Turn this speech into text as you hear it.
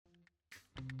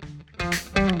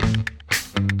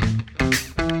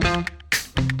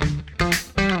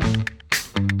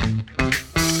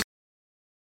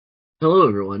Hello,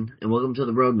 everyone, and welcome to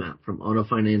the Roadmap from Auto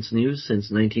Finance News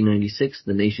since 1996,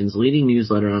 the nation's leading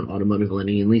newsletter on automotive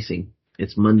lending and leasing.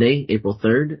 It's Monday, April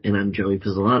 3rd, and I'm Joey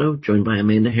Pizzolato, joined by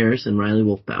Amanda Harris and Riley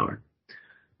Wolfbauer.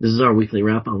 This is our weekly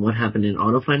wrap on what happened in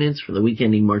auto finance for the week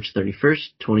ending March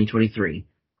 31st, 2023.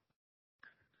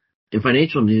 In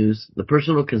financial news, the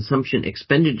Personal Consumption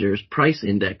Expenditures Price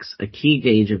Index, a key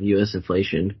gauge of U.S.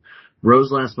 inflation,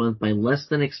 rose last month by less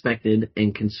than expected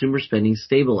and consumer spending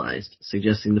stabilized,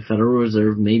 suggesting the Federal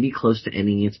Reserve may be close to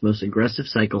ending its most aggressive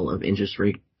cycle of interest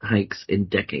rate hikes in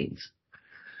decades.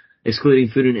 Excluding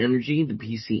food and energy, the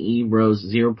PCE rose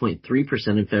 0.3%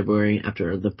 in February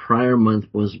after the prior month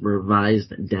was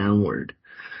revised downward.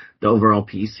 The overall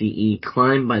PCE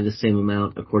climbed by the same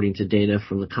amount, according to data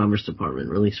from the Commerce Department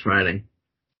released Friday.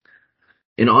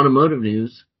 In automotive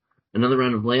news, another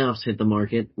round of layoffs hit the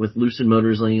market, with Lucid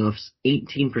Motors laying off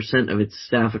 18% of its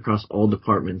staff across all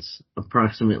departments.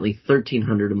 Approximately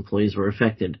 1,300 employees were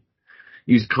affected.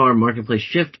 Used car marketplace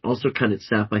Shift also cut its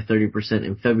staff by 30%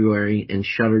 in February, and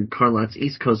shuttered CarLot's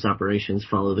East Coast operations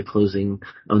follow the closing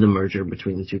of the merger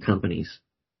between the two companies.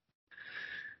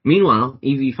 Meanwhile,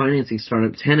 EV financing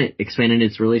startup Tenet expanded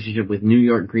its relationship with New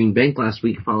York Green Bank last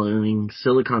week following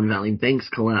Silicon Valley Bank's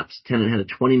collapse. Tenet had a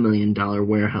 $20 million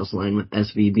warehouse line with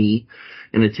SVB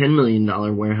and a $10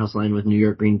 million warehouse line with New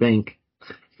York Green Bank.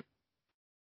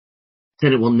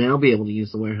 Tenet will now be able to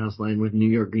use the warehouse line with New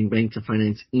York Green Bank to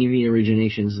finance EV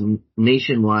originations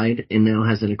nationwide, and now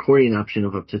has an accordion option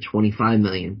of up to $25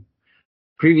 million.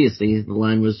 Previously, the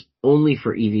line was only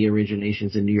for EV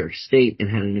originations in New York State and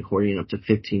had an accordion up to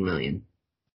 $15 million.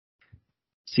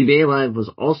 CBA Live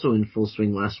was also in full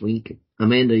swing last week.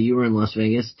 Amanda, you were in Las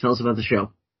Vegas. Tell us about the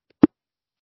show.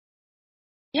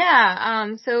 Yeah,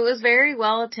 so it was very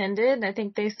well attended. I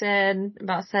think they said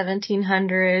about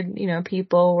 1,700,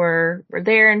 people were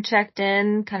there and checked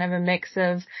in, kind of a mix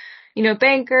of,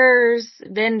 bankers,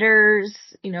 vendors,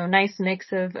 nice mix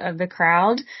of the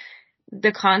crowd.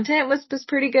 The content was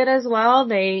pretty good as well.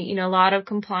 They, a lot of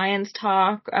compliance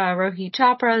talk. Rohit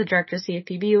Chopra, the director of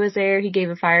CFPB, was there. He gave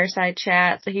a fireside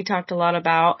chat. So he talked a lot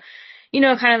about,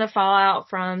 kind of the fallout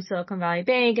from Silicon Valley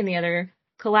Bank and the other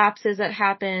collapses that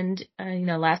happened,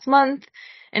 last month,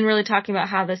 and really talking about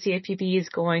how the CFPB is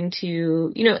going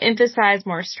to, emphasize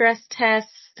more stress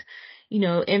tests,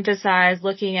 emphasize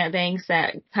looking at banks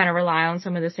that kind of rely on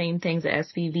some of the same things that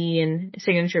SVB and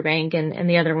Signature Bank and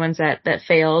the other ones that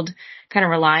failed kind of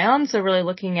rely on. So really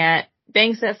looking at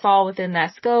banks that fall within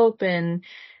that scope and,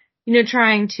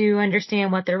 trying to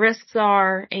understand what their risks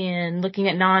are, and looking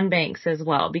at non-banks as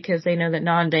well, because they know that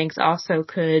non-banks also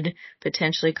could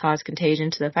potentially cause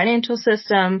contagion to the financial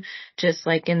system, just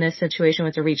like in this situation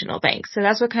with the regional banks. So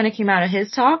that's what kind of came out of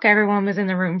his talk. Everyone was in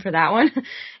the room for that one.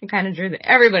 It kind of drew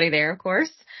everybody there, of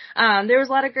course. There was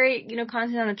a lot of great,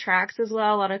 content on the tracks as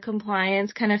well. A lot of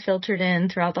compliance kind of filtered in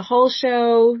throughout the whole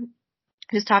show.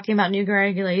 Just talking about new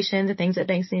regulations and things that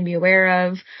banks need to be aware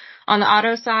of. On the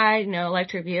auto side,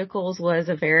 electric vehicles was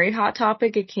a very hot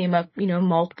topic. It came up,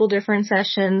 multiple different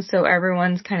sessions. So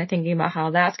everyone's kind of thinking about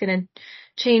how that's going to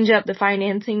change up the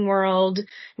financing world,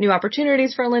 new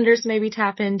opportunities for lenders to maybe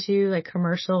tap into, like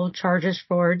commercial charges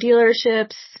for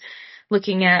dealerships,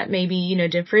 looking at maybe,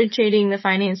 differentiating the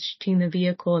finance between the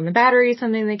vehicle and the battery,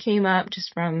 something that came up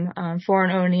just from foreign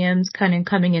OEMs kind of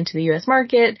coming into the U.S.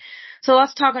 market. So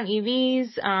let's talk on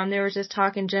EVs. There was just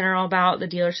talk in general about the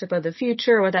dealership of the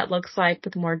future, what that looks like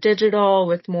with more digital,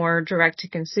 with more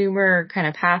direct-to-consumer kind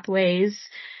of pathways,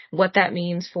 what that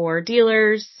means for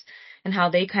dealers, and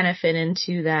how they kind of fit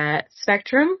into that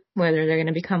spectrum, whether they're going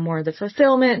to become more of the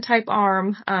fulfillment type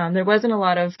arm. There wasn't a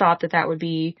lot of thought that would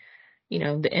be,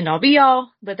 the end-all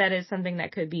be-all, but that is something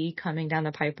that could be coming down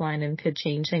the pipeline and could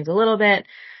change things a little bit.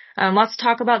 Lots of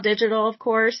talk about digital, of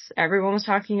course. Everyone was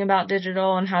talking about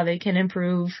digital and how they can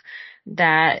improve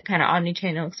that kind of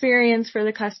omni-channel experience for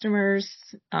the customers,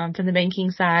 from the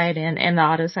banking side and the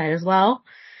auto side as well.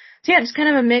 So yeah, just kind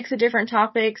of a mix of different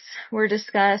topics were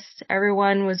discussed.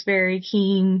 Everyone was very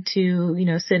keen to,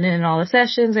 sit in all the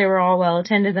sessions. They were all well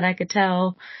attended that I could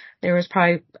tell. There was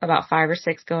probably about 5 or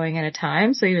 6 going at a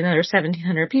time. So even though there's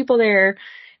 1,700 people there,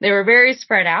 they were very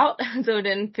spread out. So it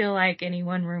didn't feel like any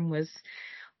one room was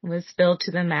filled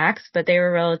to the max, but they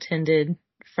were well attended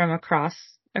from across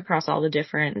all the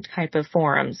different type of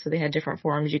forums. So they had different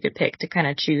forums you could pick to kind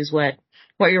of choose what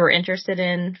you were interested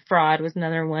in. Fraud was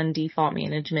another one, default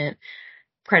management,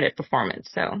 credit performance.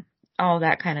 So all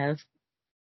that kind of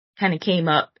came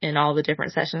up in all the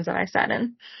different sessions that I sat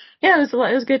in. Yeah, it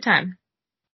was a good time.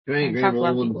 Great, great. talk Well,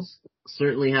 about we'll vehicles.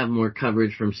 certainly have more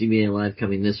coverage from CBA Live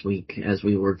coming this week as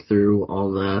we work through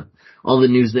all the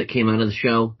news that came out of the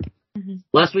show. Mm-hmm.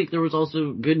 Last week there was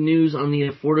also good news on the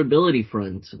affordability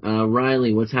front.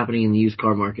 Riley, what's happening in the used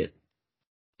car market?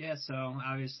 Yeah, so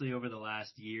obviously over the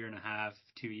last year and a half,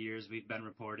 2 years, we've been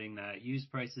reporting that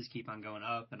used prices keep on going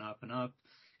up and up and up,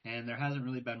 and there hasn't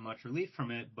really been much relief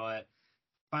from it, but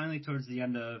finally towards the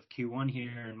end of Q1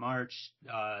 here in March,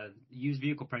 used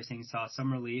vehicle pricing saw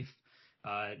some relief.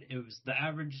 It was the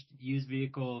average used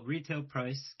vehicle retail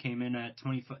price came in at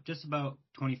just about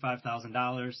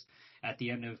 $25,000 at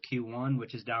the end of Q1,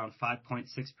 which is down 5.6%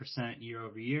 year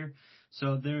over year.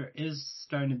 So there is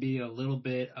starting to be a little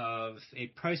bit of a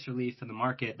price relief in the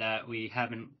market that we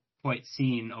haven't quite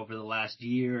seen over the last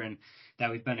year and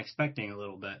that we've been expecting a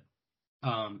little bit.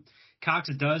 Cox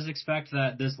does expect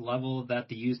that this level that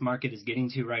the used market is getting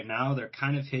to right now, they're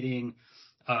kind of hitting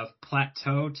a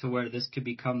plateau to where this could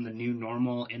become the new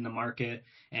normal in the market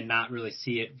and not really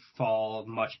see it fall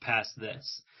much past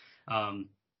this.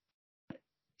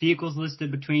 Vehicles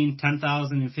listed between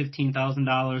 $10,000 and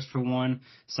 $15,000 for one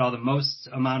saw the most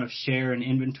amount of share in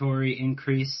inventory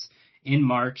increase in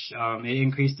March. It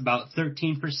increased about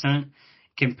 13%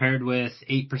 compared with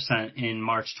 8% in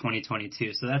March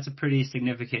 2022. So that's a pretty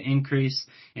significant increase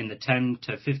in the $10,000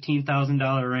 to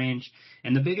 $15,000 range.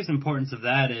 And the biggest importance of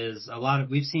that is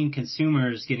we've seen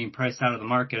consumers getting priced out of the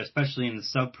market, especially in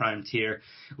the subprime tier,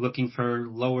 looking for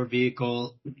lower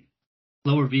vehicle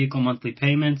monthly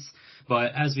payments.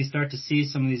 But as we start to see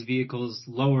some of these vehicles,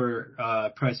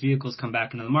 lower price vehicles come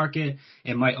back into the market,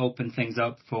 it might open things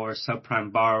up for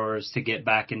subprime borrowers to get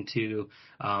back into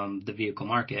the vehicle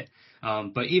market.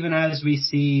 But even as we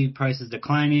see prices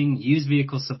declining, used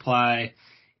vehicle supply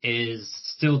is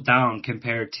still down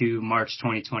compared to March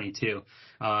 2022.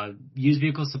 Used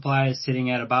vehicle supply is sitting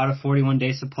at about a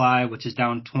 41-day supply, which is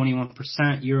down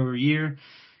 21% year over year.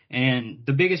 And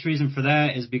the biggest reason for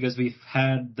that is because we've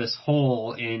had this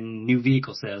hole in new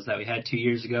vehicle sales that we had 2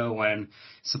 years ago when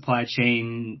supply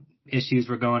chain issues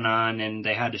were going on and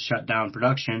they had to shut down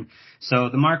production. So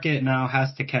the market now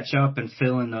has to catch up and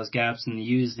fill in those gaps in the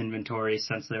used inventory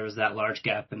since there was that large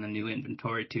gap in the new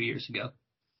inventory 2 years ago.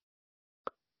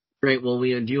 Great. Well,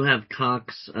 we do have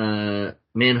Cox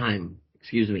Manheim,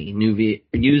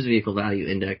 used vehicle value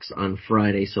index on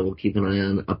Friday, so we'll keep an eye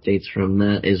on updates from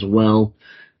that as well.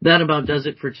 That about does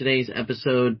it for today's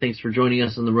episode. Thanks for joining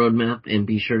us on the Roadmap, and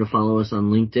be sure to follow us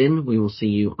on LinkedIn. We will see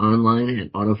you online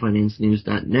at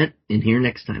autofinancenews.net and here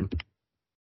next time.